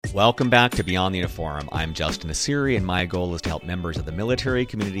Welcome back to Beyond the Uniform. I'm Justin Asiri, and my goal is to help members of the military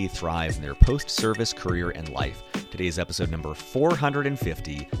community thrive in their post-service career and life. Today's episode number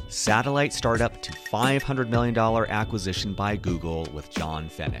 450, Satellite Startup to $500 million Acquisition by Google with John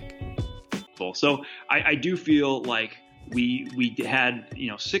Fennick. So I do feel like we had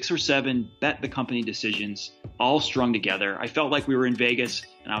 6 or 7 bet the company decisions all strung together. I felt like we were in Vegas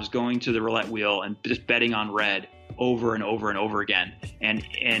and I was going to the roulette wheel and just betting on red over and over and over again,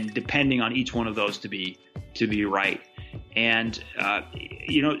 and depending on each one of those to be right. And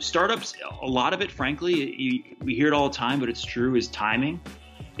startups, a lot of it, frankly, we hear it all the time, but it's true, is timing.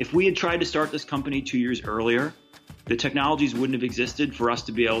 If we had tried to start this company 2 years earlier, the technologies wouldn't have existed for us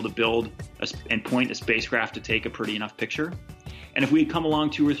to be able to build and point a spacecraft to take a pretty enough picture. And if we had come along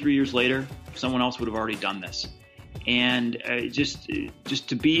 2 or 3 years later, someone else would have already done this. And just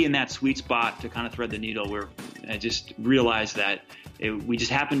to be in that sweet spot to kind of thread the needle, I just realized that we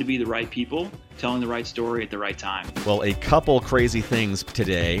just happened to be the right people telling the right story at the right time. Well, a couple crazy things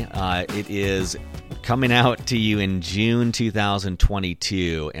today. It is coming out to you in June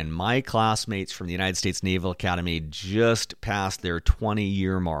 2022, and my classmates from the United States Naval Academy just passed their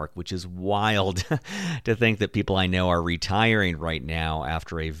 20-year mark, which is wild to think that people I know are retiring right now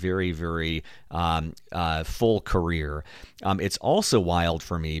after a very, very full career. It's also wild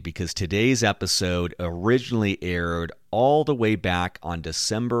for me because today's episode originally aired all the way back on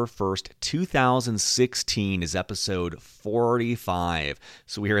December 1st, 2016 is episode 45.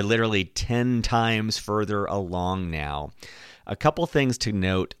 So we are literally 10 times further along now. A couple things to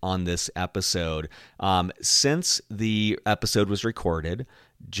note on this episode. Since the episode was recorded,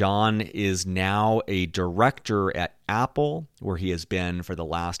 John is now a director at Apple, where he has been for the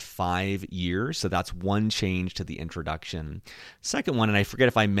last 5 years. So that's one change to the introduction. Second one, and I forget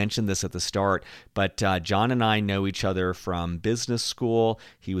if I mentioned this at the start, but John and I know each other from business school.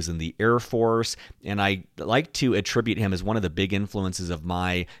 He was in the Air Force, and I like to attribute him as one of the big influences of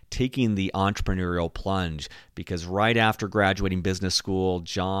my taking the entrepreneurial plunge, because right after graduating business school,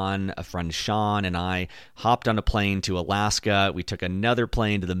 John, a friend Sean, and I hopped on a plane to Alaska. We took another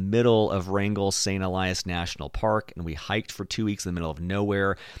plane to the middle of Wrangell St. Elias National Park, and we hiked for 2 weeks in the middle of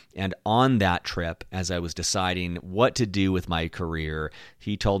nowhere. And on that trip, as I was deciding what to do with my career,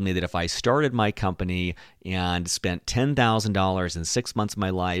 he told me that if I started my company and spent $10,000 in 6 months of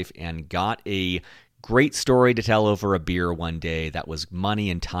my life and got a great story to tell over a beer one day, that was money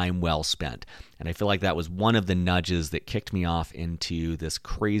and time well spent. And I feel like that was one of the nudges that kicked me off into this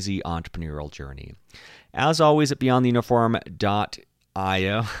crazy entrepreneurial journey. As always, at beyondtheuniform.org,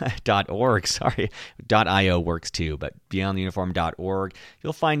 .io works too, but beyondtheuniform.org,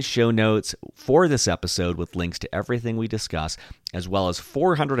 you'll find show notes for this episode with links to everything we discuss, as well as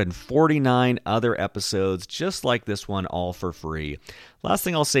 449 other episodes just like this one, all for free. Last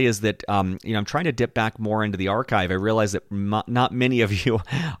thing I'll say is that I'm trying to dip back more into the archive. I realize that not many of you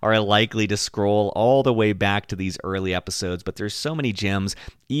are likely to scroll all the way back to these early episodes, but there's so many gems.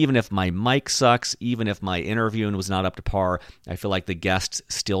 Even if my mic sucks, even if my interviewing was not up to par, I feel like the guests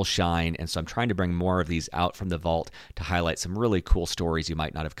still shine, and so I'm trying to bring more of these out from the vault to highlight some really cool stories you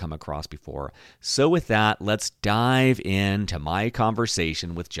might not have come across before. So with that, let's dive into my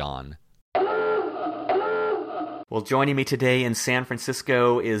conversation with John. Well, joining me today in San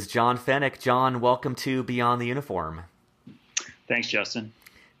Francisco is John Fennick. John, welcome to Beyond the Uniform. Thanks, Justin.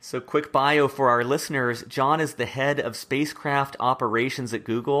 So quick bio for our listeners. John is the head of spacecraft operations at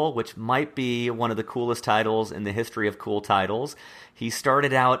Google, which might be one of the coolest titles in the history of cool titles. He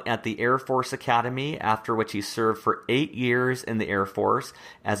started out at the Air Force Academy, after which he served for 8 years in the Air Force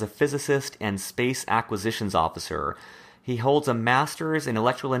as a physicist and space acquisitions officer. He holds a master's in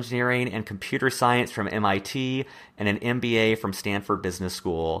electrical engineering and computer science from MIT and an MBA from Stanford Business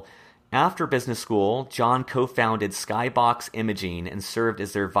School. After business school, John co-founded Skybox Imaging and served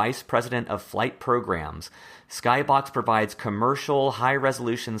as their vice president of flight programs. Skybox provides commercial,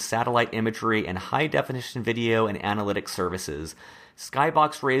 high-resolution satellite imagery and high-definition video and analytics services.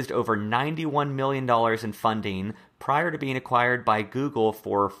 Skybox raised over $91 million in funding prior to being acquired by Google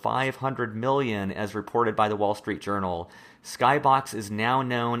for $500 million, as reported by the Wall Street Journal. Skybox is now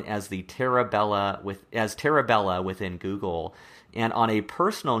known as the Terabella within Google. And on a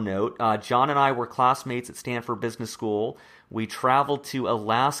personal note, John and I were classmates at Stanford Business School. We traveled to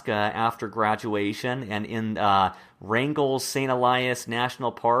Alaska after graduation, and in Wrangell St. Elias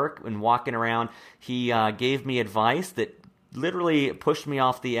National Park, and walking around, he gave me advice that literally pushed me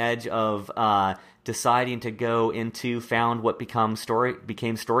off the edge of deciding to go into found what became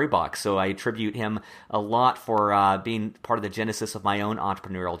Storybox. So I attribute him a lot for being part of the genesis of my own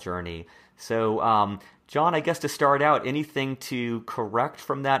entrepreneurial journey. So John, I guess to start out, anything to correct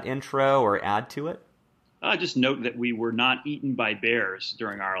from that intro or add to it? Just note that we were not eaten by bears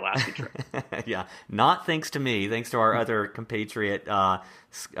during our Alaska trip. Yeah, not thanks to me. Thanks to our other compatriot,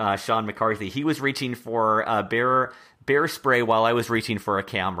 Sean McCarthy. He was reaching for bear spray while I was reaching for a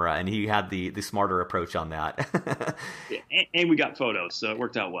camera, and he had the smarter approach on that. and we got photos, so it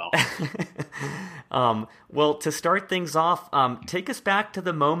worked out well. Well, to start things off, take us back to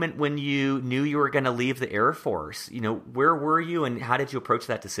the moment when you knew you were going to leave the Air Force. Where were you, and how did you approach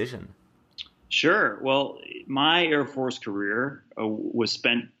that decision? Sure. Well, my Air Force career was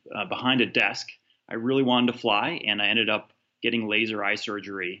spent behind a desk. I really wanted to fly, and I ended up getting laser eye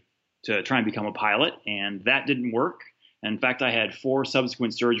surgery to try and become a pilot, and that didn't work. In fact, I had 4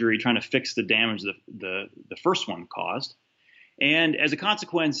 subsequent surgery trying to fix the damage the first one caused. And as a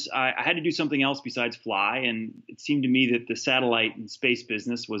consequence, I had to do something else besides fly, and it seemed to me that the satellite and space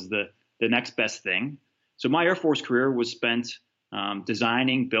business was the next best thing. So my Air Force career was spent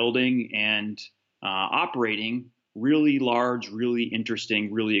designing, building, and operating really large, really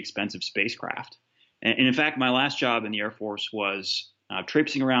interesting, really expensive spacecraft. And in fact, my last job in the Air Force was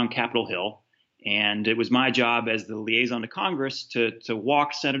traipsing around Capitol Hill. And it was my job as the liaison to Congress to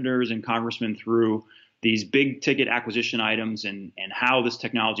walk senators and congressmen through these big ticket acquisition items and how this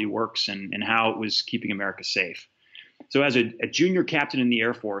technology works and how it was keeping America safe. So as a junior captain in the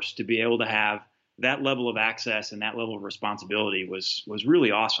Air Force, to be able to have that level of access and that level of responsibility was really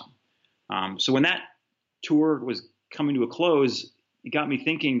awesome. So when that tour was coming to a close, it got me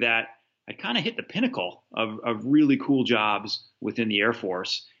thinking that I kind of hit the pinnacle of really cool jobs within the Air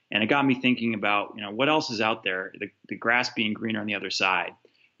Force. And it got me thinking about, what else is out there, the grass being greener on the other side.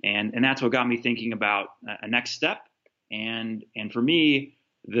 And that's what got me thinking about a next step. And for me,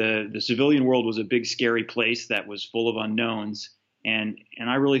 the civilian world was a big, scary place that was full of unknowns. And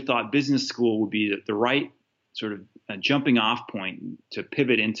I really thought business school would be the right sort of jumping off point to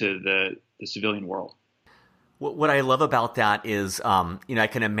pivot into the civilian world. What I love about that is, I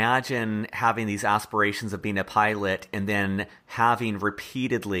can imagine having these aspirations of being a pilot and then having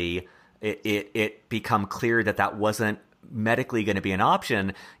repeatedly it become clear that wasn't medically going to be an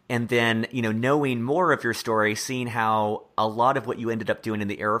option. And then, knowing more of your story, seeing how a lot of what you ended up doing in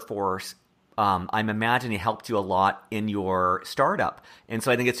the Air Force, I'm imagining helped you a lot in your startup. And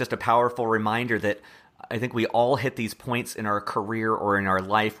so I think it's just a powerful reminder that I think we all hit these points in our career or in our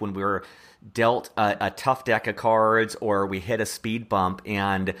life when we're dealt a tough deck of cards or we hit a speed bump,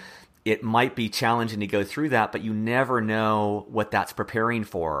 and it might be challenging to go through that, but you never know what that's preparing you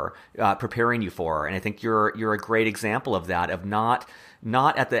for. And I think you're a great example of that, of not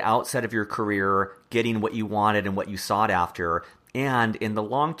at the outset of your career getting what you wanted and what you sought after. And in the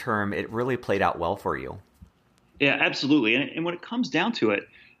long term, it really played out well for you. Yeah, absolutely. And when it comes down to it,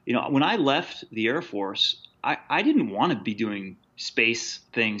 when I left the Air Force, I didn't want to be doing space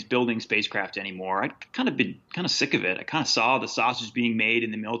things, building spacecraft anymore. I'd kind of been sick of it. I kind of saw the sausage being made in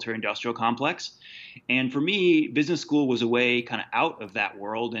the military industrial complex. And for me, business school was a way kind of out of that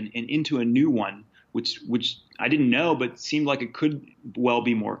world and into a new one, which I didn't know, but seemed like it could well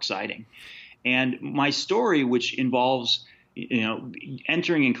be more exciting. And my story, which involves,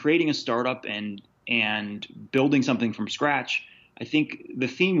 entering and creating a startup and building something from scratch, I think the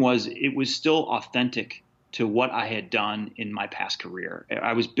theme was it was still authentic to what I had done in my past career.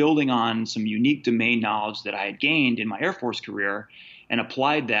 I was building on some unique domain knowledge that I had gained in my Air Force career and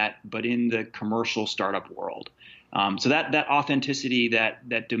applied that, but in the commercial startup world. So that authenticity,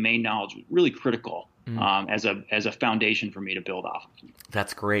 that domain knowledge was really critical as a foundation for me to build off of.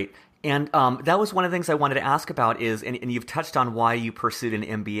 That's great. And that was one of the things I wanted to ask about is, and you've touched on why you pursued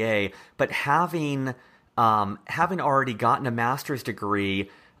an MBA, but having already gotten a master's degree.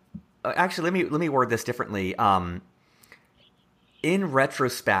 Actually, let me word this differently. In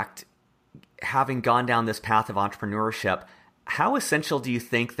retrospect, having gone down this path of entrepreneurship, how essential do you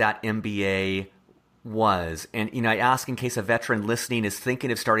think that MBA was? And I ask in case a veteran listening is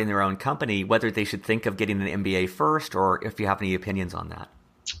thinking of starting their own company, whether they should think of getting an MBA first, or if you have any opinions on that.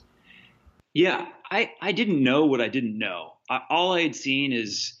 Yeah, I didn't know what I didn't know. All I had seen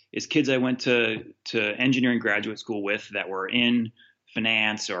is kids I went to engineering graduate school with that were in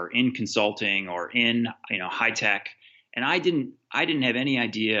finance or in consulting or in high tech, and I didn't have any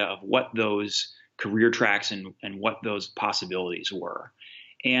idea of what those career tracks and what those possibilities were.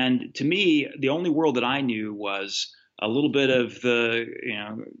 And to me, the only world that I knew was a little bit of the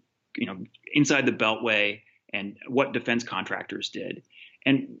inside the beltway and what defense contractors did.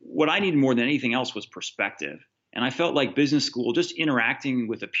 And what I needed more than anything else was perspective. And I felt like business school, just interacting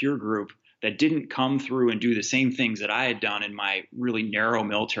with a peer group that didn't come through and do the same things that I had done in my really narrow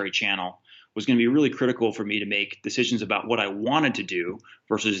military channel, was going to be really critical for me to make decisions about what I wanted to do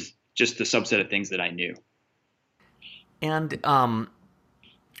versus just the subset of things that I knew. And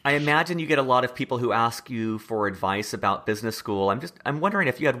I imagine you get a lot of people who ask you for advice about business school. I'm wondering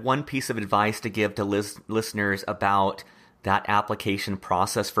if you had one piece of advice to give to listeners about that application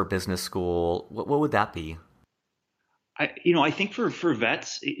process for business school. What would that be? I think for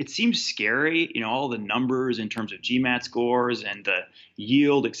vets, it seems scary, all the numbers in terms of GMAT scores and the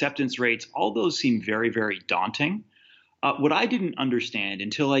yield acceptance rates, all those seem very, very daunting. What I didn't understand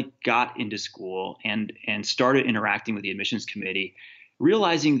until I got into school and started interacting with the admissions committee,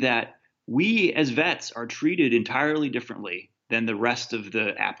 realizing that we as vets are treated entirely differently than the rest of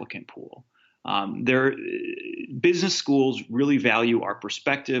the applicant pool. Business schools really value our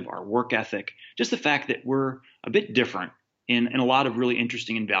perspective, our work ethic, just the fact that we're a bit different in a lot of really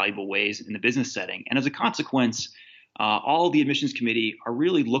interesting and valuable ways in the business setting. And as a consequence, all the admissions committee are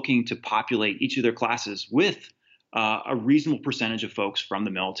really looking to populate each of their classes with a reasonable percentage of folks from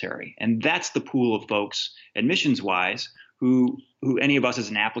the military. And that's the pool of folks, admissions-wise, who any of us as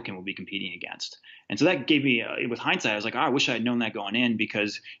an applicant will be competing against. And so that gave me, with hindsight, I was like, I wish I had known that going in,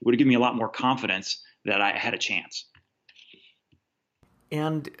 because it would have given me a lot more confidence that I had a chance.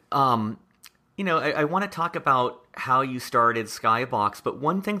 And, I want to talk about how you started Skybox, but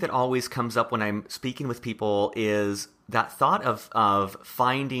one thing that always comes up when I'm speaking with people is that thought of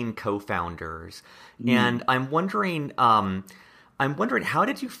finding co-founders. And I'm wondering, how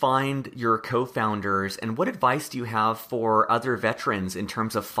did you find your co-founders, and what advice do you have for other veterans in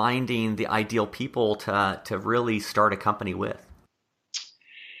terms of finding the ideal people to really start a company with?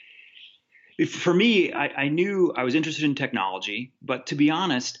 For me, I knew I was interested in technology, but to be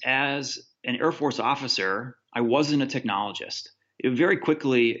honest, as an Air Force officer, I wasn't a technologist. Very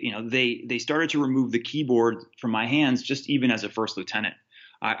quickly, they started to remove the keyboard from my hands, just even as a first lieutenant.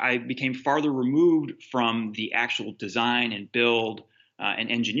 I became farther removed from the actual design and build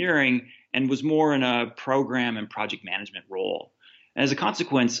and engineering, and was more in a program and project management role. And as a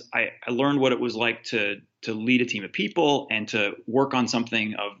consequence, I learned what it was like to lead a team of people and to work on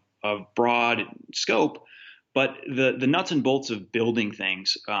something of broad scope. But the nuts and bolts of building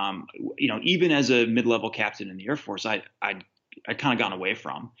things, even as a mid-level captain in the Air Force, I'd kind of gone away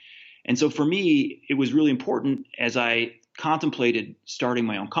from. And so for me, it was really important as I contemplated starting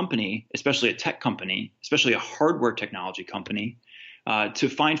my own company, especially a tech company, especially a hardware technology company, to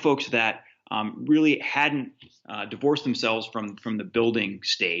find folks that really hadn't divorced themselves from the building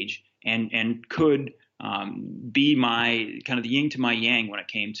stage and could be my kind of the yin to my yang when it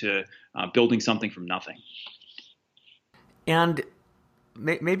came to building something from nothing. And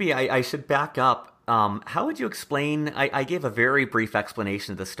maybe I should back up. How would you explain, I gave a very brief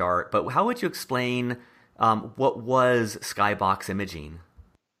explanation at the start, but how would you explain what was Skybox Imaging?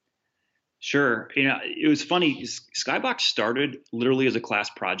 Sure. It was funny. Skybox started literally as a class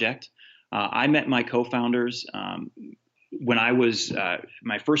project. I met my co-founders when I was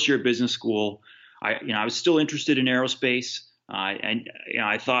my first year at business school. I was still interested in aerospace. And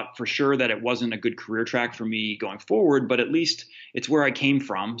I thought for sure that it wasn't a good career track for me going forward, but at least it's where I came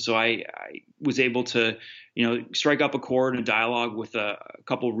from. So I was able to, strike up a chord and a dialogue with a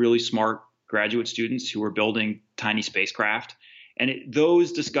couple really smart graduate students who were building tiny spacecraft. And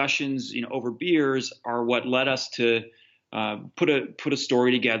those discussions, over beers are what led us to put a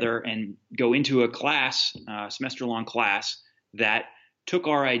story together and go into a class, semester-long class that took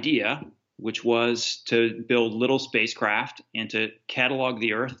our idea, which was to build little spacecraft and to catalog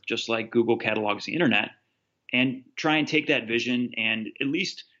the Earth just like Google catalogs the internet, and try and take that vision and at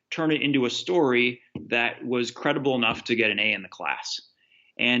least turn it into a story that was credible enough to get an A in the class.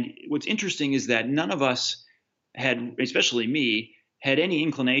 And what's interesting is that none of us had, especially me, had any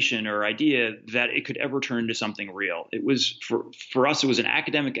inclination or idea that it could ever turn into something real. It was for us, it was an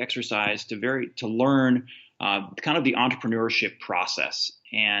academic exercise to learn kind of the entrepreneurship process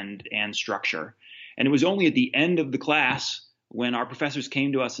and structure. And it was only at the end of the class when our professors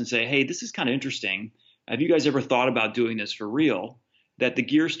came to us and say, hey, this is kind of interesting. Have you guys ever thought about doing this for real? That the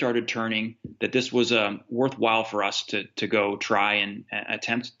gears started turning, that this was worthwhile for us to go try and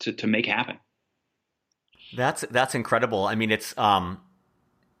attempt to make happen. That's incredible. I mean, it's I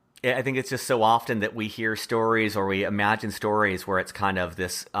think it's just so often that we hear stories or we imagine stories where it's kind of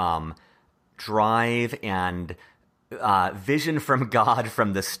this drive and vision from God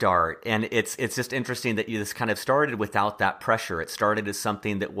from the start. And it's just interesting that you this kind of started without that pressure. It started as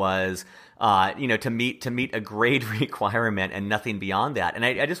something that was, to meet a grade requirement and nothing beyond that. And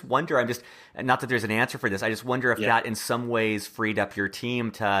I just wonder, not that there's an answer for this. I just wonder if that in some ways freed up your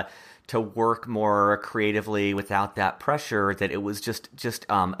team to work more creatively without that pressure, that it was just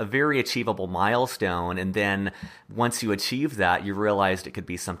a very achievable milestone. And then once you achieved that, you realized it could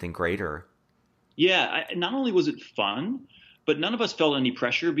be something greater. Yeah, not only was it fun, but none of us felt any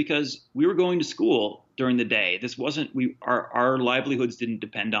pressure because we were going to school during the day. This wasn't our livelihoods didn't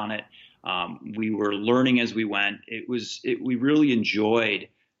depend on it. We were learning as we went. We really enjoyed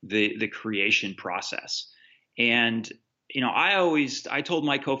the creation process. And I told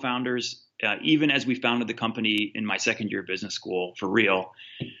my co-founders, even as we founded the company in my second year of business school for real,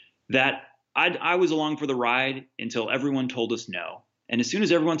 that I was along for the ride until everyone told us no. And as soon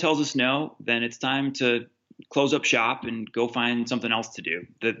as everyone tells us no, then it's time to close up shop and go find something else to do.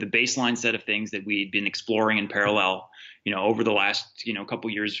 The baseline set of things that we'd been exploring in parallel, over the last, couple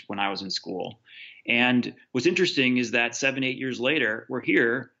years when I was in school. And what's interesting is that 7-8 years later, we're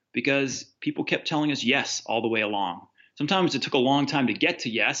here because people kept telling us yes all the way along. Sometimes it took a long time to get to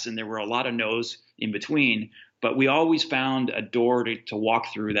yes, and there were a lot of no's in between. But we always found a door to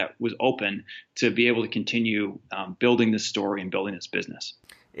walk through that was open to be able to continue building this story and building this business.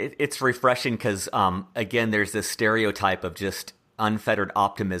 It's refreshing because, again, there's this stereotype of just unfettered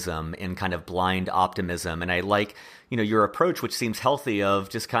optimism and kind of blind optimism. And I like, your approach, which seems healthy, of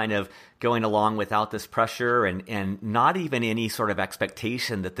just kind of going along without this pressure and not even any sort of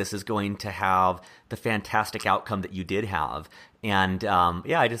expectation that this is going to have the fantastic outcome that you did have. And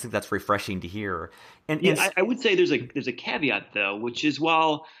I just think that's refreshing to hear. And I would say there's a caveat though, which is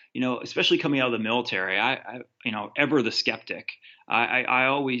while, especially coming out of the military, I ever the skeptic. I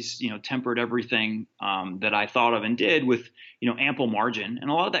always, tempered everything that I thought of and did with, ample margin.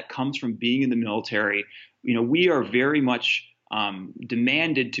 And a lot of that comes from being in the military. We are very much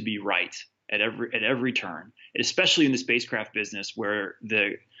demanded to be right at every turn, especially in the spacecraft business where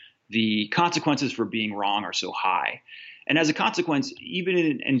the consequences for being wrong are so high. And as a consequence,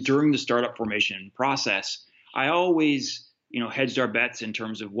 even during the startup formation process, I always, hedged our bets in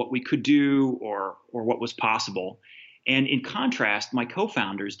terms of what we could do or what was possible. And in contrast, my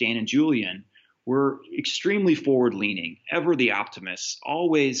co-founders, Dan and Julian, were extremely forward-leaning, ever the optimists,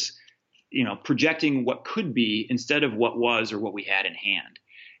 always, projecting what could be instead of what was or what we had in hand.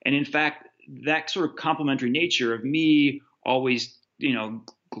 And in fact, that sort of complementary nature of me always,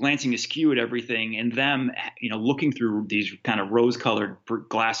 glancing askew at everything and them, looking through these kind of rose-colored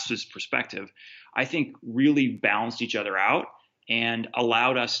glasses perspective, I think really balanced each other out and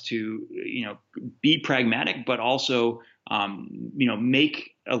allowed us to, be pragmatic, but also,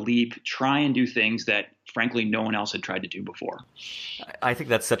 make a leap, try and do things that, frankly, no one else had tried to do before. I think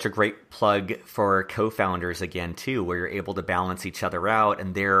that's such a great plug for co-founders again, too, where you're able to balance each other out,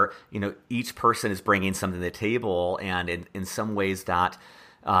 and they're, each person is bringing something to the table, and in some ways that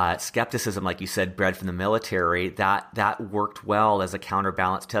skepticism, like you said, bred from the military, that worked well as a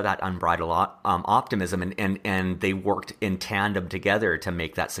counterbalance to that unbridled optimism, and they worked in tandem together to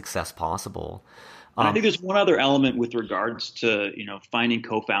make that success possible. I think there's one other element with regards to finding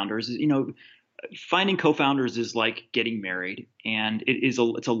co-founders. Finding co-founders is like getting married, and it's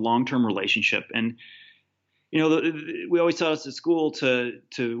a long-term relationship. And we always taught us at school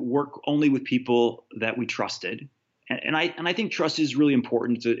to work only with people that we trusted. And I think trust is really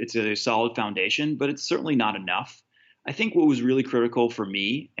important. It's a solid foundation, but it's certainly not enough. I think what was really critical for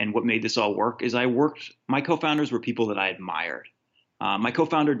me and what made this all work is my co-founders were people that I admired. My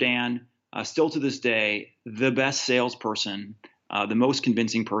co-founder, Dan, still to this day, the best salesperson, the most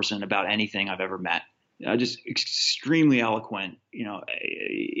convincing person about anything I've ever met. Just extremely eloquent.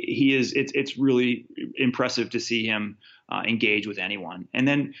 He is. It's really impressive to see him engage with anyone. And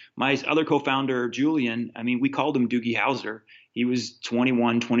then my other co-founder, Julian, we called him Doogie Howser. He was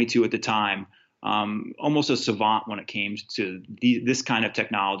 21, 22 at the time, almost a savant when it came to this kind of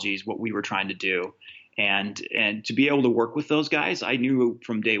technologies, what we were trying to do. And to be able to work with those guys, I knew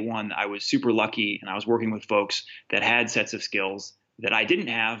from day one I was super lucky, and I was working with folks that had sets of skills that I didn't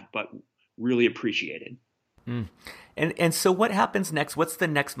have, but really appreciated. And so what happens next? What's the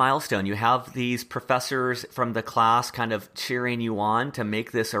next milestone? You have these professors from the class kind of cheering you on to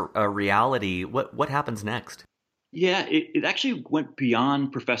make this a reality. What happens next? Yeah, it actually went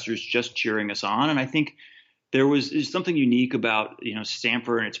beyond professors just cheering us on. And I think there's something unique about,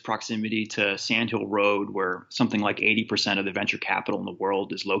 Stanford and its proximity to Sand Hill Road, where something like 80% of the venture capital in the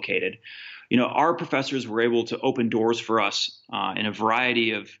world is located. Our professors were able to open doors for us in a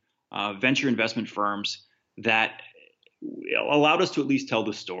variety of venture investment firms that allowed us to at least tell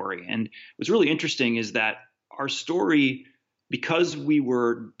the story. And what's really interesting is that our story, because we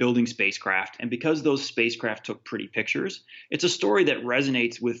were building spacecraft and because those spacecraft took pretty pictures, it's a story that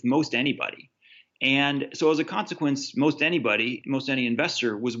resonates with most anybody. And so as a consequence, most any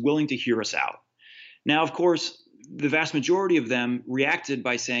investor was willing to hear us out. Now, of course, the vast majority of them reacted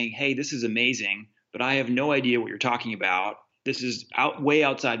by saying, hey, this is amazing, but I have no idea what you're talking about. This is way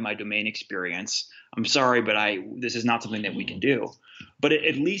outside my domain experience. I'm sorry, but this is not something that we can do. But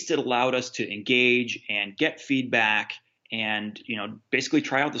at least it allowed us to engage and get feedback and, basically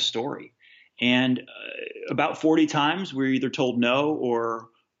try out the story. And about 40 times we were either told no or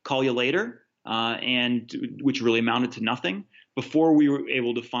call you later, and which really amounted to nothing, before we were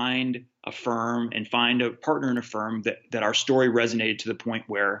able to find a firm and find a partner in a firm that our story resonated to the point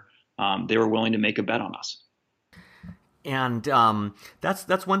where they were willing to make a bet on us. And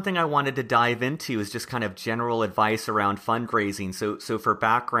that's one thing I wanted to dive into, is just kind of general advice around fundraising. So for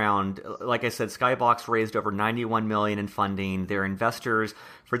background, like I said, Skybox raised over $91 million in funding. Their investors,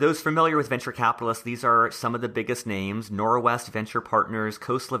 for those familiar with venture capitalists, these are some of the biggest names: Norwest Venture Partners,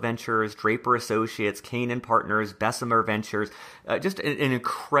 Khosla Ventures, Draper Associates, Canaan Partners, Bessemer Ventures. Just an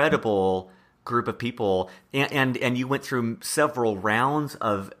incredible group of people, and you went through several rounds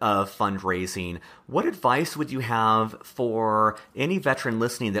of fundraising. What advice would you have for any veteran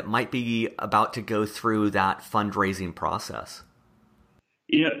listening that might be about to go through that fundraising process?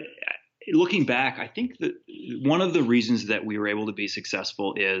 Looking back, I think that one of the reasons that we were able to be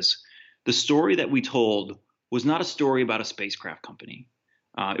successful is the story that we told was not a story about a spacecraft company.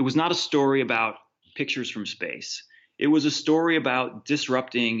 It was not a story about pictures from space. It was a story about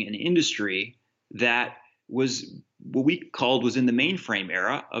disrupting an industry that was what we called was in the mainframe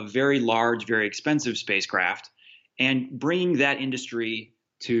era of very large, very expensive spacecraft, and bringing that industry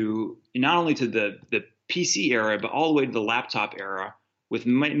to not only to the PC era, but all the way to the laptop era with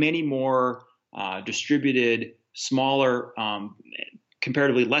many more distributed, smaller,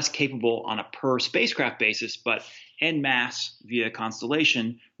 comparatively less capable on a per spacecraft basis, but en masse via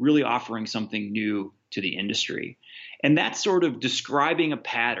constellation, really offering something new to the industry. And that's sort of describing a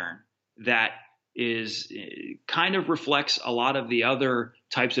pattern that is kind of reflects a lot of the other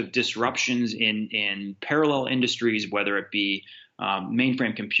types of disruptions in parallel industries, whether it be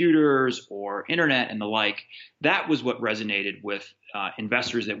mainframe computers or internet and the like. That was what resonated with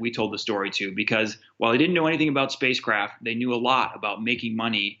investors that we told the story to, because while they didn't know anything about spacecraft, they knew a lot about making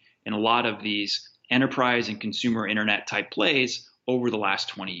money in a lot of these enterprise and consumer internet type plays over the last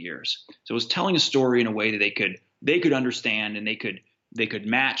 20 years. So it was telling a story in a way that they could understand and they could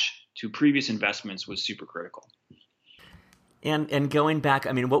match to previous investments was super critical. And going back,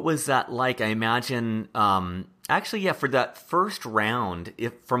 I mean, what was that like? I imagine, for that first round,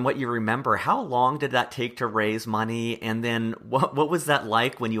 from what you remember, how long did that take to raise money? And then what was that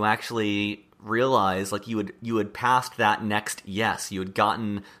like when you actually realized, like, you had passed that next yes, you had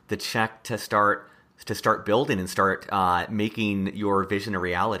gotten the check to start building and start making your vision a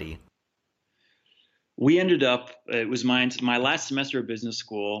reality? We ended up, it was my last semester of business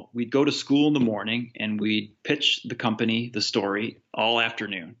school. We'd go to school in the morning and we'd pitch the company, the story, all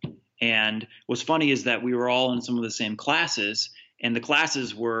afternoon. And what's funny is that we were all in some of the same classes, and the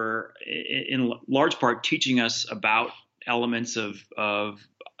classes were in large part teaching us about elements of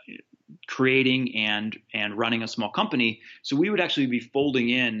creating and running a small company. So we would actually be folding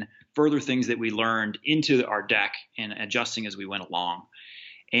in further things that we learned into our deck and adjusting as we went along.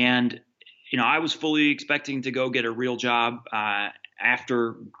 And I was fully expecting to go get a real job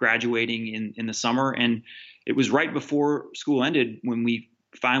after graduating in the summer. And it was right before school ended when we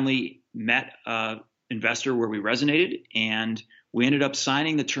finally met an investor where we resonated. And we ended up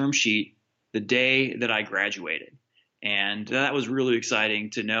signing the term sheet the day that I graduated. And that was really exciting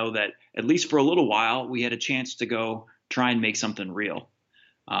to know that at least for a little while, we had a chance to go try and make something real.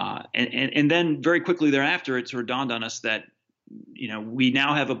 And then very quickly thereafter, it sort of dawned on us that we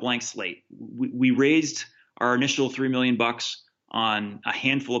now have a blank slate. We raised our initial $3 million on a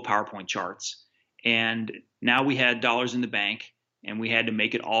handful of PowerPoint charts, and now we had dollars in the bank, and we had to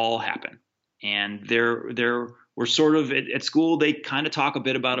make it all happen. And there were sort of at school, they kind of talk a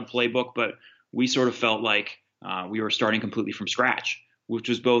bit about a playbook, but we sort of felt like we were starting completely from scratch, which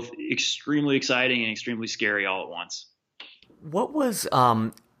was both extremely exciting and extremely scary all at once. What was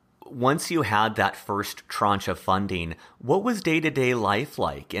once you had that first tranche of funding, what was day-to-day life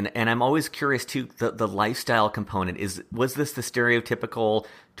like? And I'm always curious too, the lifestyle component. Was this the stereotypical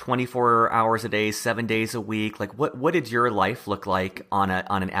 24 hours a day, 7 days a week? Like what did your life look like on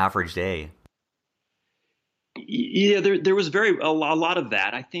an average day? Yeah, there was a lot of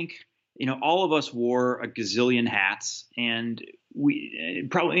that. I think, all of us wore a gazillion hats, and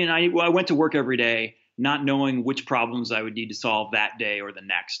I went to work every day not knowing which problems I would need to solve that day or the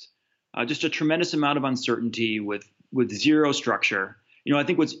next. Just a tremendous amount of uncertainty with zero structure. I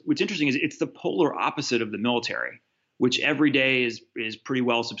think what's interesting is it's the polar opposite of the military, which every day is pretty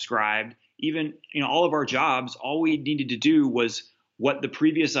well subscribed. Even all of our jobs, all we needed to do was what the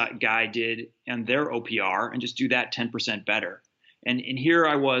previous guy did and their OPR, and just do that 10% better. And here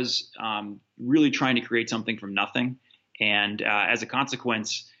I was really trying to create something from nothing. And as a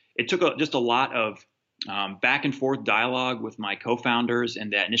consequence, it took just a lot of back and forth dialogue with my co-founders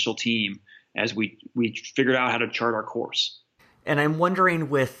and that initial team as we figured out how to chart our course. And I'm wondering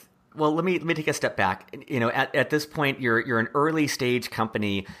well, let me take a step back. At this point, you're an early stage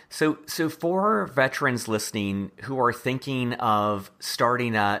company. So for veterans listening who are thinking of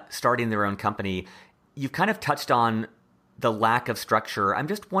starting their own company, you've kind of touched on the lack of structure. I'm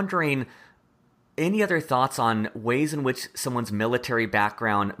just wondering, any other thoughts on ways in which someone's military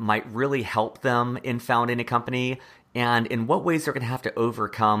background might really help them in founding a company, and in what ways they're going to have to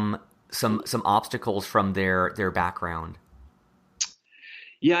overcome some obstacles from their background?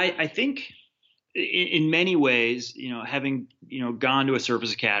 Yeah, I think in many ways, having gone to a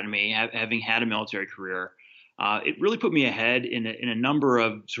service academy, having had a military career, it really put me ahead in a number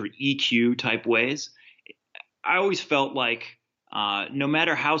of sort of EQ type ways. I always felt like no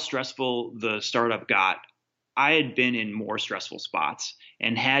matter how stressful the startup got, I had been in more stressful spots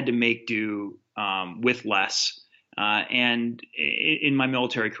and had to make do with less. And in my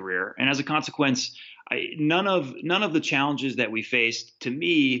military career, and as a consequence, none of the challenges that we faced to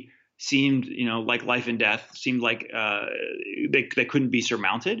me seemed, like life and death, seemed like they couldn't be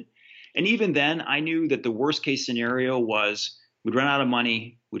surmounted. And even then, I knew that the worst case scenario was we'd run out of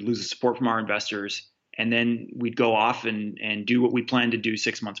money, we'd lose the support from our investors, and then we'd go off and do what we planned to do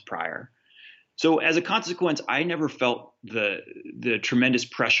 6 months prior. So as a consequence, I never felt the tremendous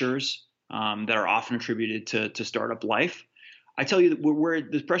pressures that are often attributed to startup life. I tell you where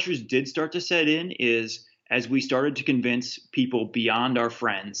the pressures did start to set in is as we started to convince people beyond our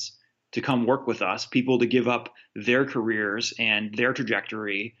friends to come work with us, people to give up their careers and their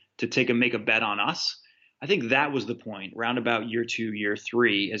trajectory to make a bet on us. I think that was the point, round about year 2, year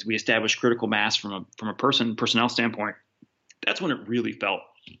 3, as we established critical mass from a personnel standpoint. That's when it really felt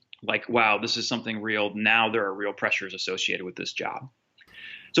like, wow, this is something real. Now there are real pressures associated with this job.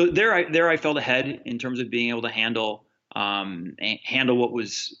 So there I felt ahead in terms of being able to handle what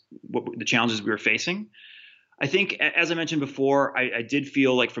the challenges we were facing. I think, as I mentioned before, I did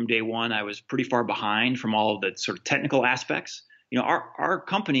feel like from day one I was pretty far behind from all of the sort of technical aspects. Our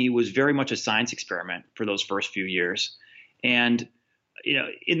company was very much a science experiment for those first few years, and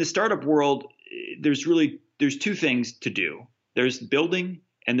in the startup world, there's 2 things to do. There's building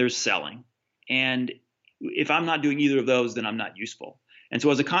and there's selling, and if I'm not doing either of those, then I'm not useful. And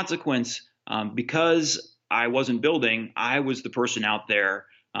so as a consequence, because I wasn't building, I was the person out there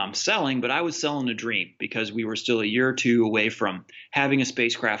selling, but I was selling a dream because we were still a year or 2 away from having a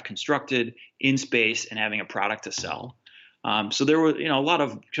spacecraft constructed in space and having a product to sell. So there were, a lot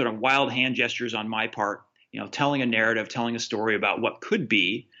of sort of wild hand gestures on my part, telling a narrative, telling a story about what could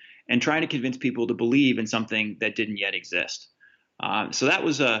be, and trying to convince people to believe in something that didn't yet exist. So that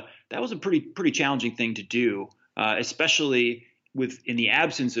was a pretty challenging thing to do, especially in the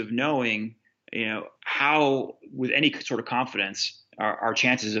absence of knowing, how with any sort of confidence our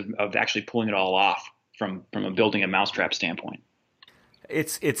chances of actually pulling it all off from a building a mousetrap standpoint.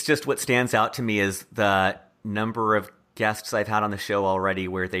 It's just what stands out to me is the number of guests I've had on the show already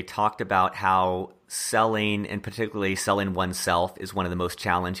where they talked about how selling, and particularly selling oneself, is one of the most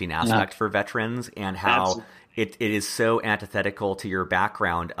challenging aspects for veterans, and how it is so antithetical to your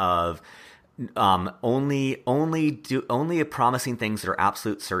background of only promising things that are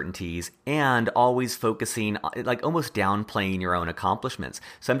absolute certainties, and always focusing, like almost downplaying your own accomplishments.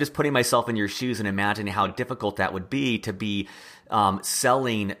 So I'm just putting myself in your shoes and imagining how difficult that would be to be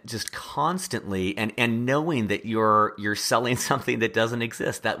selling just constantly, and knowing that you're selling something that doesn't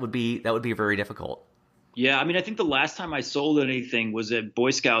exist. That would be very difficult. Yeah, I mean, I think the last time I sold anything was at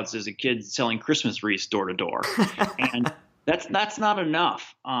Boy Scouts as a kid, selling Christmas wreaths door to door, and that's not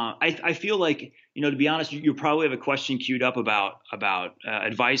enough. I feel like, to be honest, you probably have a question queued up about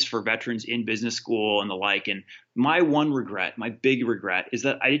advice for veterans in business school and the like. And my big regret, is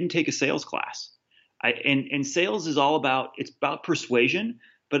that I didn't take a sales class. And sales is it's about persuasion,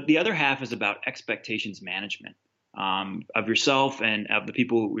 but the other half is about expectations management of yourself and of the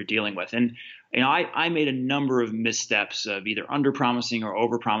people we're dealing with. And I made a number of missteps of either under-promising or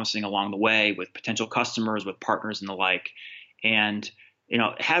over-promising along the way with potential customers, with partners and the like. And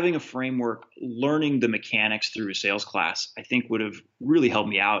having a framework, learning the mechanics through a sales class, I think would have really helped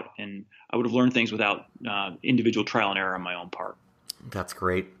me out, and I would have learned things without individual trial and error on my own part. That's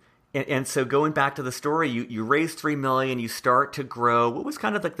great. And so going back to the story, you raised $3 million, you start to grow. What was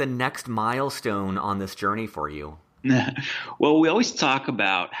kind of like the next milestone on this journey for you? Well, we always talk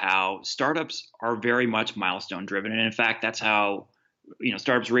about how startups are very much milestone driven. And in fact, that's how,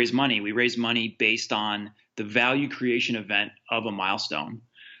 startups raise money. We raise money based on the value creation event of a milestone.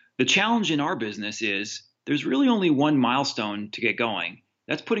 The challenge in our business is there's really only one milestone to get going.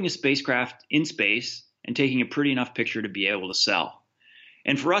 That's putting a spacecraft in space and taking a pretty enough picture to be able to sell.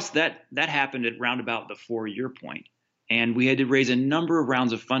 And for us, that happened at round about the 4-year point. And we had to raise a number of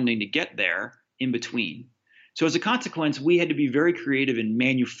rounds of funding to get there in between. So as a consequence, we had to be very creative in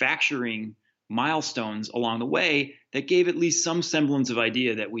manufacturing milestones along the way that gave at least some semblance of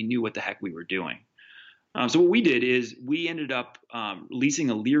idea that we knew what the heck we were doing. So what we did is we ended up leasing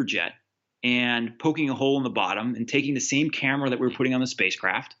a Learjet and poking a hole in the bottom and taking the same camera that we were putting on the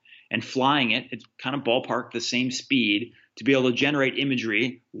spacecraft and flying it. It's kind of ballpark the same speed to be able to generate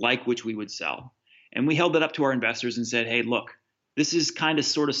imagery like which we would sell. And we held that up to our investors and said, hey, look, this is kind of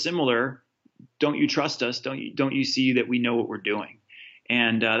sort of similar. Don't you trust us? Don't you see that we know what we're doing?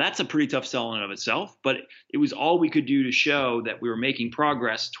 And that's a pretty tough sell in and of itself, but it was all we could do to show that we were making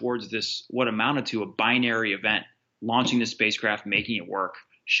progress towards this, what amounted to a binary event, launching the spacecraft, making it work,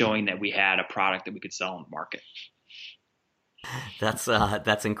 showing that we had a product that we could sell in the market.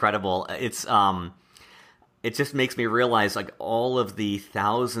 That's incredible. It just makes me realize like all of the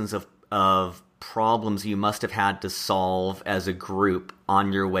thousands of problems you must have had to solve as a group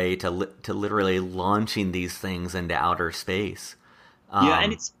on your way to literally launching these things into outer space.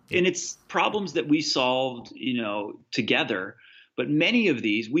 And it's problems that we solved, together. But many of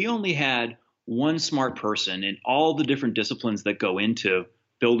these, we only had one smart person in all the different disciplines that go into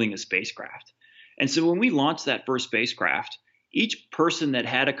building a spacecraft. And so when we launched that first spacecraft, each person that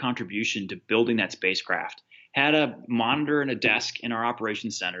had a contribution to building that spacecraft had a monitor and a desk in our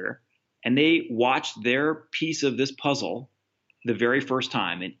operations center, and they watched their piece of this puzzle the very first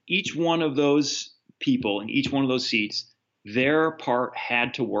time. And each one of those people in each one of those seats, their part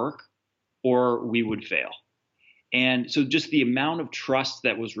had to work or we would fail. And so just the amount of trust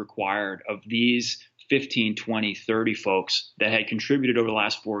that was required of these 15, 20, 30 folks that had contributed over the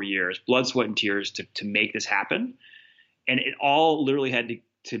last 4 years, blood, sweat, and tears to make this happen. And it all literally had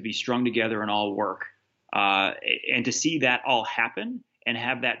to be strung together and all work. And to see that all happen and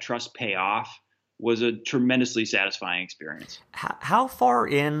have that trust pay off was a tremendously satisfying experience. How far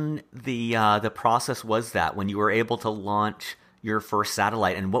in the process was that when you were able to launch your first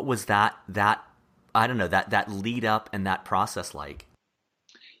satellite, and what was that I don't know, that lead up and that process like?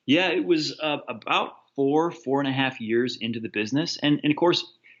 Yeah, it was about 4.5 years into the business, and of course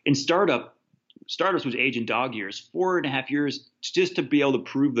in startups was age and dog years. 4.5 years just to be able to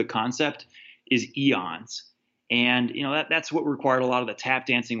prove the concept is eons. And, that's what required a lot of the tap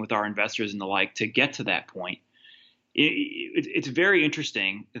dancing with our investors and the like to get to that point. It's very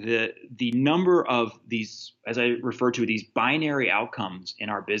interesting, the number of these, as I refer to, these binary outcomes in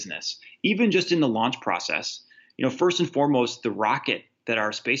our business, even just in the launch process. First and foremost, the rocket that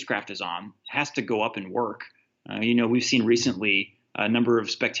our spacecraft is on has to go up and work. We've seen recently a number of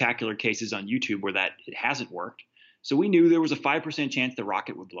spectacular cases on YouTube where that it hasn't worked. So we knew there was a 5% chance the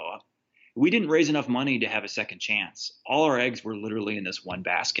rocket would blow up. We didn't raise enough money to have a second chance. All our eggs were literally in this one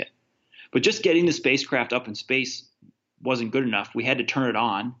basket. But just getting the spacecraft up in space wasn't good enough. We had to turn it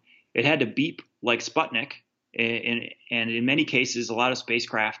on. It had to beep like Sputnik. And in many cases, a lot of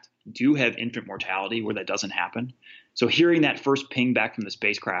spacecraft do have infant mortality where that doesn't happen. So hearing that first ping back from the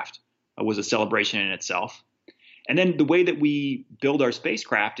spacecraft was a celebration in itself. And then the way that we build our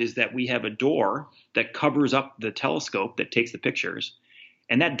spacecraft is that we have a door that covers up the telescope that takes the pictures.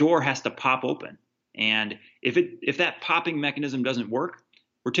 And that door has to pop open. And if that popping mechanism doesn't work,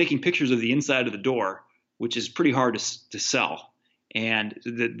 we're taking pictures of the inside of the door, which is pretty hard to sell. And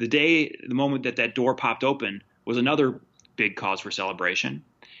the moment that door popped open was another big cause for celebration.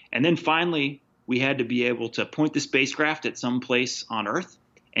 And then finally, we had to be able to point the spacecraft at some place on Earth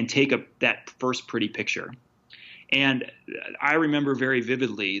and take that first pretty picture. And I remember very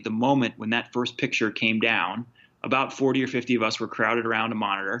vividly the moment when that first picture came down. About 40 or 50 of us were crowded around a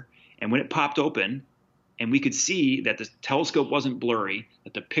monitor. And when it popped open and we could see that the telescope wasn't blurry,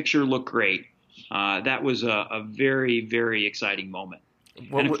 that the picture looked great, that was a very, very exciting moment.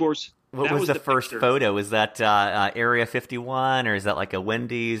 And of course, what was the first photo? Was that Area 51 or is that like a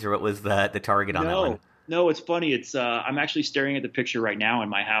Wendy's or what was the target on that one? No, it's funny. I'm actually staring at the picture right now in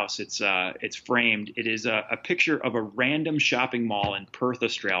my house. It's framed. It is a picture of a random shopping mall in Perth,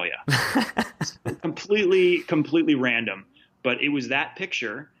 Australia. Completely random. But it was that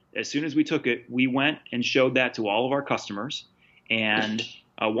picture. As soon as we took it, we went and showed that to all of our customers. And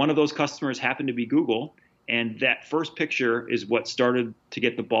one of those customers happened to be Google. And that first picture is what started to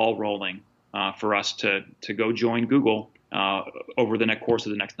get the ball rolling for us to go join Google over the next course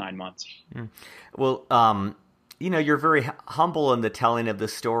of the next 9 months. Well, you're very humble in the telling of the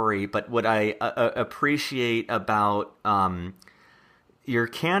story, but what I appreciate about your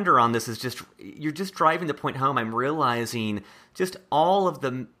candor on this is you're just driving the point home. I'm realizing just all of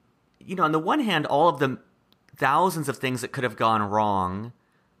the, on the one hand, all of the thousands of things that could have gone wrong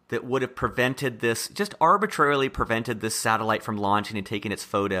that would have prevented this, just arbitrarily prevented this satellite from launching and taking its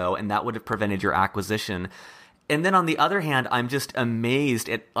photo, and that would have prevented your acquisition. And then on the other hand, I'm just amazed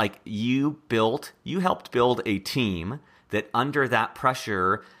at, like, you helped build a team that under that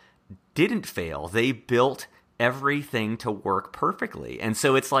pressure didn't fail. They built everything to work perfectly. And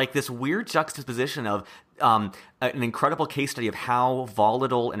so it's like this weird juxtaposition of an incredible case study of how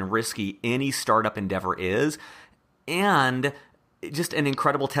volatile and risky any startup endeavor is, and just an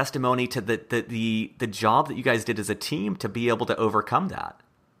incredible testimony to the job that you guys did as a team to be able to overcome that.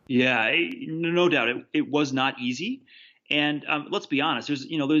 Yeah, no doubt. It was not easy. And let's be honest, there's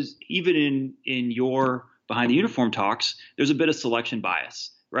even in your behind the uniform talks, there's a bit of selection bias,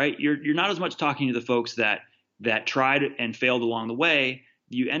 right? You're not as much talking to the folks that tried and failed along the way.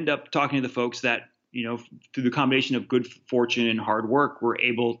 You end up talking to the folks that, through the combination of good fortune and hard work, were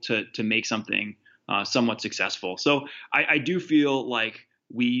able to make something somewhat successful. So I do feel like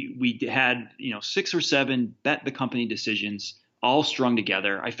we had 6 or 7 bet the company decisions all strung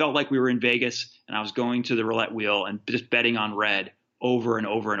together. I felt like we were in Vegas and I was going to the roulette wheel and just betting on red over and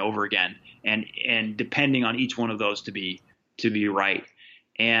over and over again, and depending on each one of those to be right.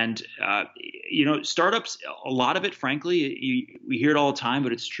 And startups, a lot of it, frankly, we hear it all the time,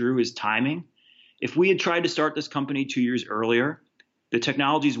 but it's true, is timing. If we had tried to start this company 2 years earlier, the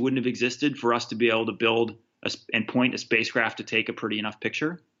technologies wouldn't have existed for us to be able to build and point a spacecraft to take a pretty enough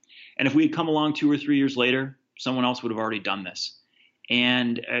picture. And if we had come along 2 or 3 years later, someone else would have already done this.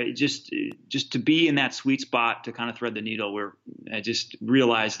 And just to be in that sweet spot to kind of thread the needle, I just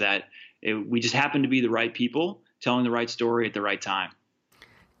realized that we just happened to be the right people telling the right story at the right time.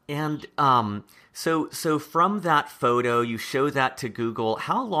 And so from that photo, you show that to Google.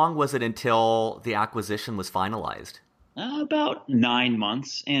 How long was it until the acquisition was finalized? About 9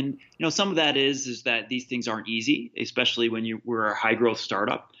 months. And, some of that is that these things aren't easy, especially when we're a high growth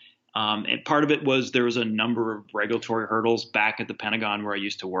startup. And part of it was there was a number of regulatory hurdles back at the Pentagon where I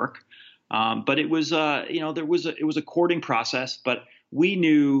used to work. But it was, it was a courting process, but we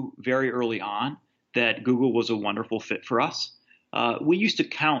knew very early on that Google was a wonderful fit for us. We used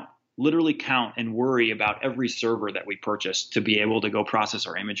to literally count and worry about every server that we purchased to be able to go process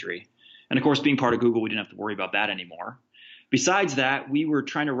our imagery. And of course, being part of Google, we didn't have to worry about that anymore. Besides that, we were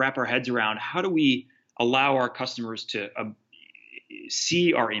trying to wrap our heads around how do we allow our customers to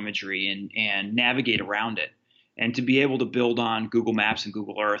see our imagery and navigate around it, and to be able to build on Google Maps and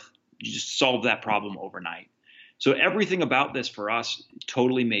Google Earth. You just solve that problem overnight. So everything about this for us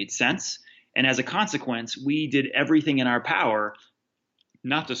totally made sense. And as a consequence, we did everything in our power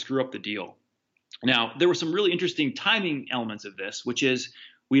not to screw up the deal. Now, there were some really interesting timing elements of this, which is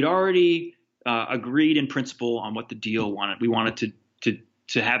we'd already agreed in principle on what the deal we wanted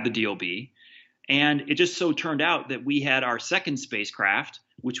to have the deal be. And it just so turned out that we had our second spacecraft,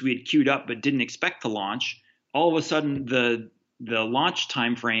 which we had queued up but didn't expect to launch. All of a sudden, the launch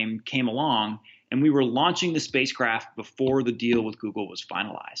time frame came along, and we were launching the spacecraft before the deal with Google was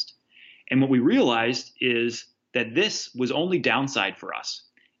finalized. And what we realized is that this was only downside for us.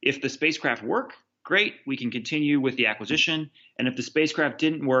 If the spacecraft worked, great, we can continue with the acquisition. And if the spacecraft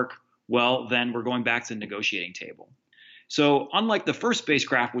didn't work, well, then we're going back to the negotiating table. So unlike the first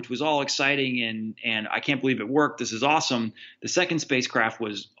spacecraft, which was all exciting and I can't believe it worked, this is awesome, the second spacecraft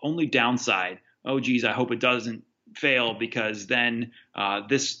was only downside. Oh, geez, I hope it doesn't fail, because then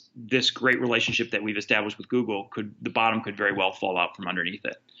this great relationship that we've established with Google, the bottom could very well fall out from underneath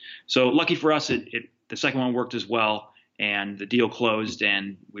it. So lucky for us, the second one worked as well, and the deal closed,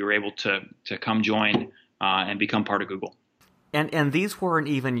 and we were able to come join and become part of Google. And these weren't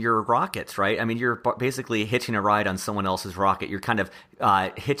even your rockets, right? I mean, you're basically hitching a ride on someone else's rocket. You're kind of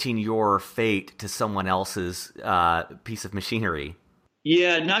hitching your fate to someone else's piece of machinery.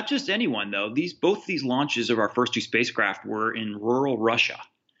 Yeah, not just anyone, though. Both these launches of our first 2 spacecraft were in rural Russia.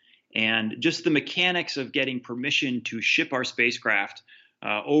 And just the mechanics of getting permission to ship our spacecraft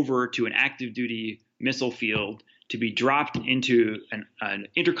over to an active duty missile field to be dropped into an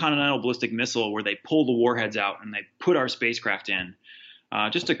intercontinental ballistic missile where they pull the warheads out and they put our spacecraft in.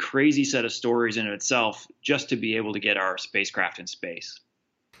 Just a crazy set of stories in itself, just to be able to get our spacecraft in space.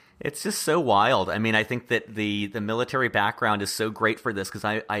 It's just so wild. I mean, I think that the military background is so great for this,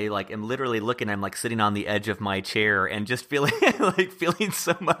 because I like am literally looking. I'm like sitting on the edge of my chair and just feeling feeling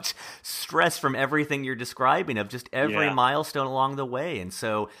so much stress from everything you're describing, of just every milestone along the way. And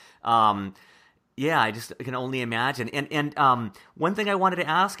so, yeah, I just can only imagine. And one thing I wanted to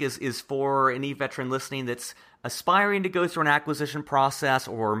ask is for any veteran listening that's aspiring to go through an acquisition process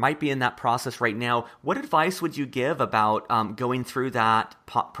or might be in that process right now, what advice would you give about going through that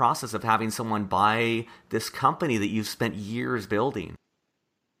process of having someone buy this company that you've spent years building?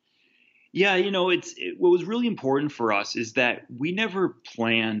 Yeah, what was really important for us is that we never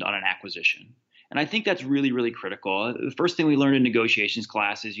planned on an acquisition. And I think that's really, really critical. The first thing we learned in negotiations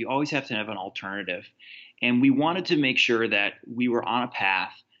class is you always have to have an alternative. And we wanted to make sure that we were on a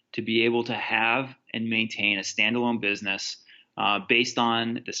path to be able to have and maintain a standalone business based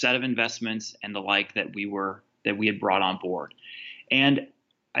on the set of investments and the like that we had brought on board. And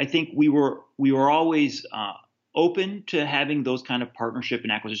I think we were always open to having those kind of partnership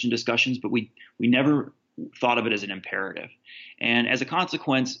and acquisition discussions, but we never thought of it as an imperative. And as a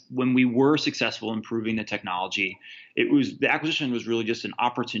consequence, when we were successful in proving the technology, the acquisition was really just an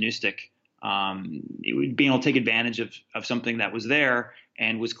opportunistic, being able to take advantage of something that was there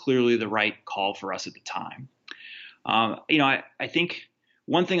and was clearly the right call for us at the time. I think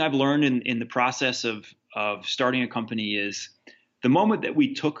one thing I've learned in the process of starting a company is the moment that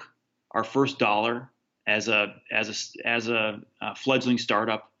we took our first dollar as a fledgling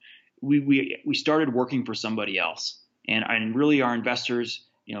startup, we started working for somebody else. And really our investors,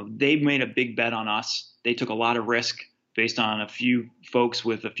 they've made a big bet on us. They took a lot of risk based on a few folks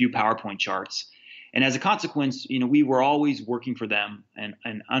with a few PowerPoint charts. And as a consequence, we were always working for them and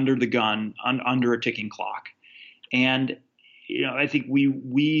under the gun, under a ticking clock. And, I think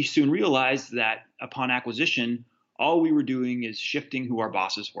we soon realized that upon acquisition, all we were doing is shifting who our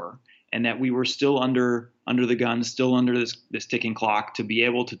bosses were, and that we were still under the gun, still under this ticking clock to be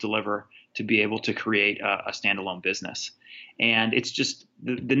able to deliver, to be able to create a standalone business. And it's just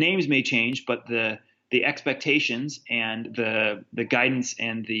the names may change, but the expectations and the guidance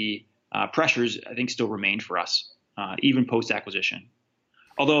and the pressures, I think, still remain for us, even post-acquisition.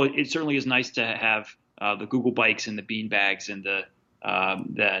 Although it certainly is nice to have the Google bikes and the bean bags and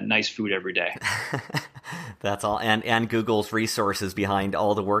the nice food every day. That's all, and Google's resources behind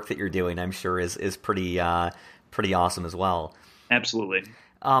all the work that you're doing, I'm sure, is pretty awesome as well. Absolutely.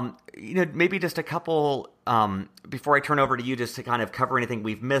 Maybe just a couple, before I turn over to you, just to kind of cover anything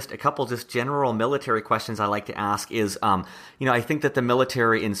we've missed, a couple just general military questions I like to ask is, I think that the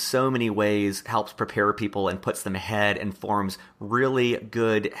military in so many ways helps prepare people and puts them ahead and forms really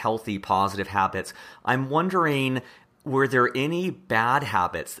good, healthy, positive habits. I'm wondering, were there any bad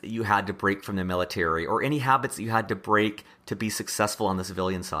habits that you had to break from the military, or any habits that you had to break to be successful on the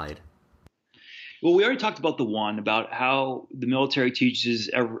civilian side? Well, we already talked about the one about how the military teaches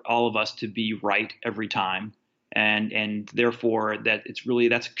all of us to be right every time, and therefore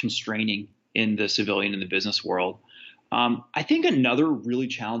that's constraining in the civilian and the business world. I think another really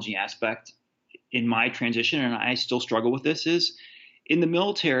challenging aspect in my transition, and I still struggle with this, is in the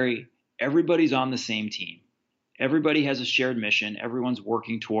military, everybody's on the same team. Everybody has a shared mission. Everyone's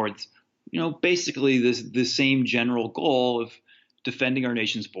working towards, basically the same general goal of defending our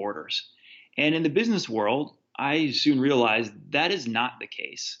nation's borders. And in the business world, I soon realized that is not the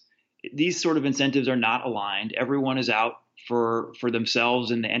case. These sort of incentives are not aligned. Everyone is out for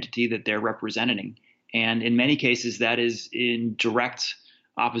themselves and the entity that they're representing. And in many cases, that is in direct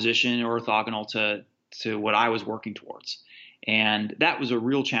opposition or orthogonal to what I was working towards. And that was a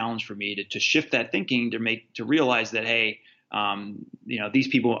real challenge for me to shift that thinking, to realize that, hey, these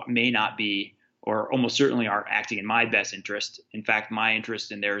people may not be, or almost certainly are acting in my best interest. In fact, my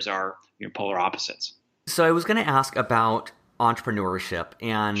interest and theirs are polar opposites. So I was going to ask about entrepreneurship,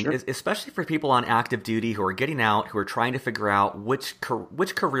 and Sure. Especially for people on active duty who are getting out, who are trying to figure out which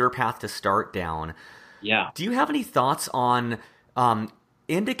career path to start down. Yeah. Do you have any thoughts on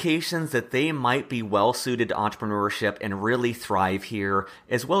indications that they might be well suited to entrepreneurship and really thrive here,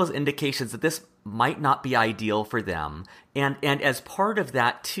 as well as indications that this might not be ideal for them? And as part of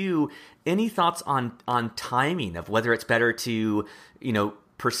that too, any thoughts on timing of whether it's better to,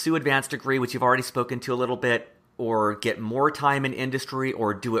 pursue advanced degree, which you've already spoken to a little bit, or get more time in industry,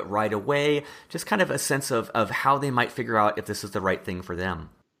 or do it right away? Just kind of a sense of how they might figure out if this is the right thing for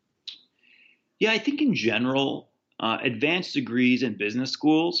them. Yeah, I think in general, advanced degrees in business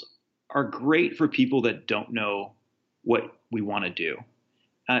schools are great for people that don't know what we want to do.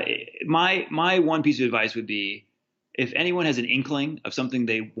 My one piece of advice would be, if anyone has an inkling of something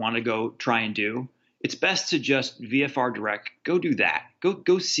they want to go try and do, it's best to just VFR direct, go do that.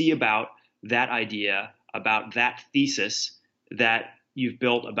 Go see about that idea, about that thesis that you've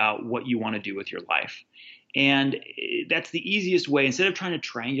built about what you want to do with your life. And that's the easiest way. Instead of trying to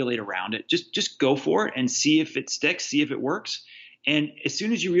triangulate around it, just go for it and see if it sticks, see if it works. And as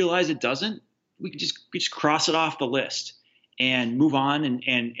soon as you realize it doesn't, we can just cross it off the list and move on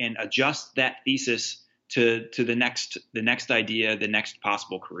and adjust that thesis to the next idea, the next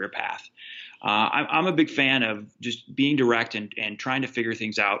possible career path. I'm a big fan of just being direct and trying to figure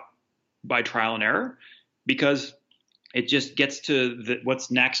things out by trial and error, because it just gets to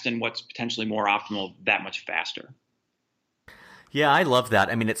what's next and what's potentially more optimal that much faster. Yeah, I love that.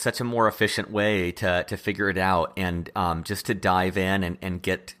 I mean, it's such a more efficient way to figure it out, and just to dive in and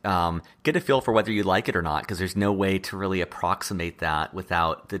get a feel for whether you like it or not, because there's no way to really approximate that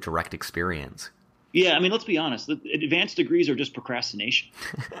without the direct experience. Yeah, I mean, let's be honest. Advanced degrees are just procrastination.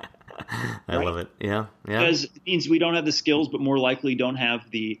 I love it. Yeah. Because it means we don't have the skills, but more likely don't have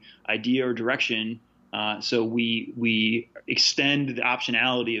the idea or direction. So we extend the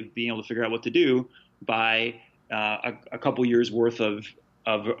optionality of being able to figure out what to do by a couple years worth of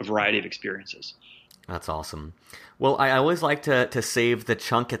a variety of experiences. That's awesome. Well, I always like to save the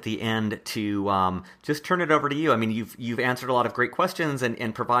chunk at the end to just turn it over to you. I mean, you've answered a lot of great questions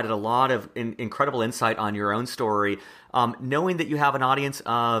and provided a lot of incredible insight on your own story. Knowing that you have an audience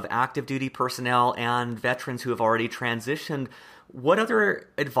of active duty personnel and veterans who have already transitioned, what other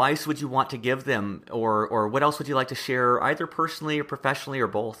advice would you want to give them, or what else would you like to share, either personally or professionally or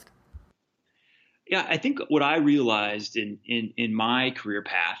both? Yeah, I think what I realized in my career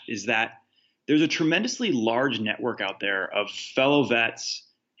path is that there's a tremendously large network out there of fellow vets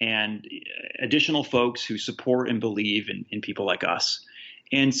and additional folks who support and believe in people like us.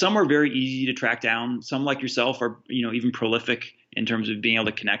 And some are very easy to track down. Some, like yourself, are even prolific in terms of being able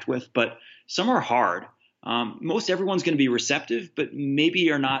to connect with, but some are hard. Most everyone's going to be receptive, but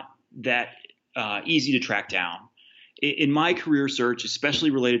maybe are not that easy to track down. In my career search, especially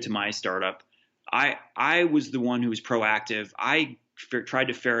related to my startup, I was the one who was proactive. I tried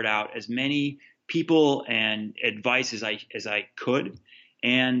to ferret out as many people and advice as I could.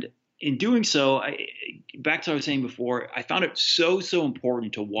 And in doing so, back to what I was saying before, I found it so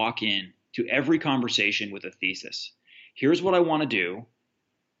important to walk in to every conversation with a thesis. Here's what I want to do.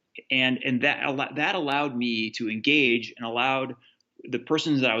 And that allowed me to engage and allowed the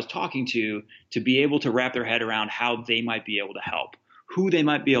persons that I was talking to be able to wrap their head around how they might be able to help, who they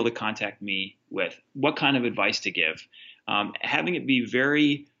might be able to contact me with, what kind of advice to give. Having it be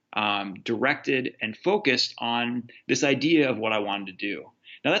very directed and focused on this idea of what I wanted to do.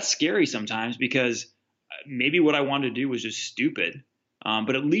 Now, that's scary sometimes, because maybe what I wanted to do was just stupid,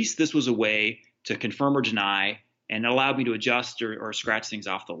 but at least this was a way to confirm or deny, and it allowed me to adjust or scratch things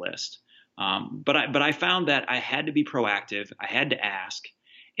off the list. But I found that I had to be proactive. I had to ask.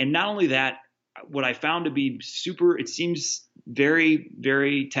 And not only that, what I found to be it seems very,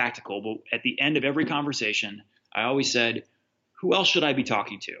 very tactical, but at the end of every conversation, I always said, who else should I be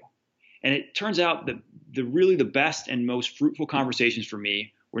talking to? And it turns out that the best and most fruitful conversations for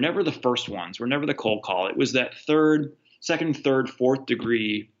me were never the first ones, were never the cold call. It was that second, third, fourth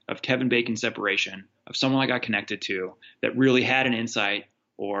degree of Kevin Bacon separation of someone I got connected to that really had an insight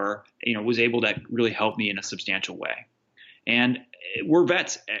or was able to really help me in a substantial way. And we're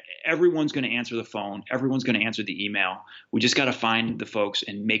vets. Everyone's going to answer the phone. Everyone's going to answer the email. We just got to find the folks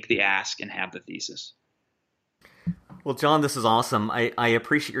and make the ask and have the thesis. Well, John, this is awesome. I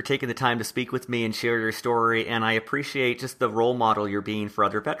appreciate your taking the time to speak with me and share your story, and I appreciate just the role model you're being for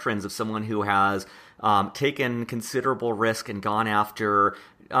other veterans of someone who has taken considerable risk and gone after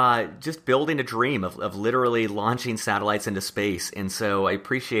just building a dream of literally launching satellites into space. And so I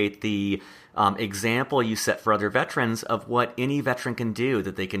appreciate the example you set for other veterans of what any veteran can do,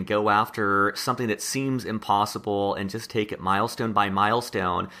 that they can go after something that seems impossible and just take it milestone by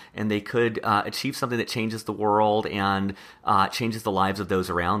milestone, and they could achieve something that changes the world and changes the lives of those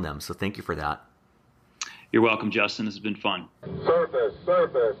around them. So thank you for that. You're welcome, Justin. This has been fun.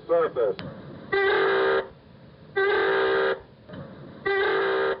 Surface.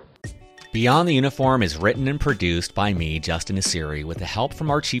 Beyond the Uniform is written and produced by me, Justin Nassiri, with the help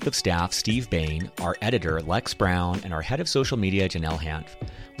from our Chief of Staff, Steve Bain, our editor, Lex Brown, and our Head of Social Media, Janelle Hanf.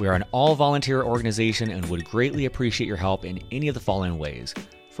 We are an all-volunteer organization and would greatly appreciate your help in any of the following ways.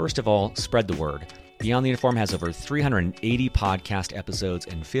 First of all, spread the word. Beyond the Uniform has over 380 podcast episodes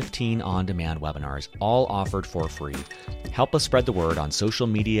and 15 on-demand webinars, all offered for free. Help us spread the word on social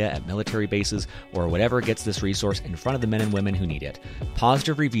media, at military bases, or whatever gets this resource in front of the men and women who need it.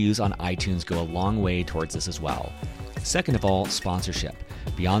 Positive reviews on iTunes go a long way towards this as well. Second of all, sponsorship.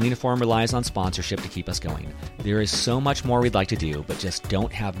 Beyond the Uniform relies on sponsorship to keep us going. There is so much more we'd like to do, but just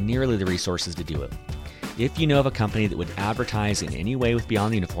don't have nearly the resources to do it. If you know of a company that would advertise in any way with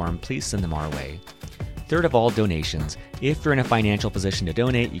Beyond the Uniform, please send them our way. Third of all, donations. If you're in a financial position to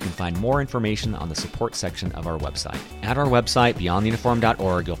donate, you can find more information on the support section of our website. At our website,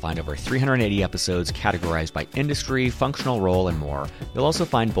 beyondtheuniform.org, you'll find over 380 episodes categorized by industry, functional role, and more. You'll also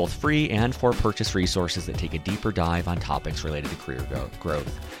find both free and for-purchase resources that take a deeper dive on topics related to career growth.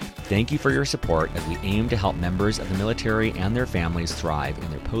 Thank you for your support as we aim to help members of the military and their families thrive in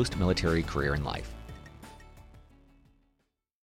their post-military career and life.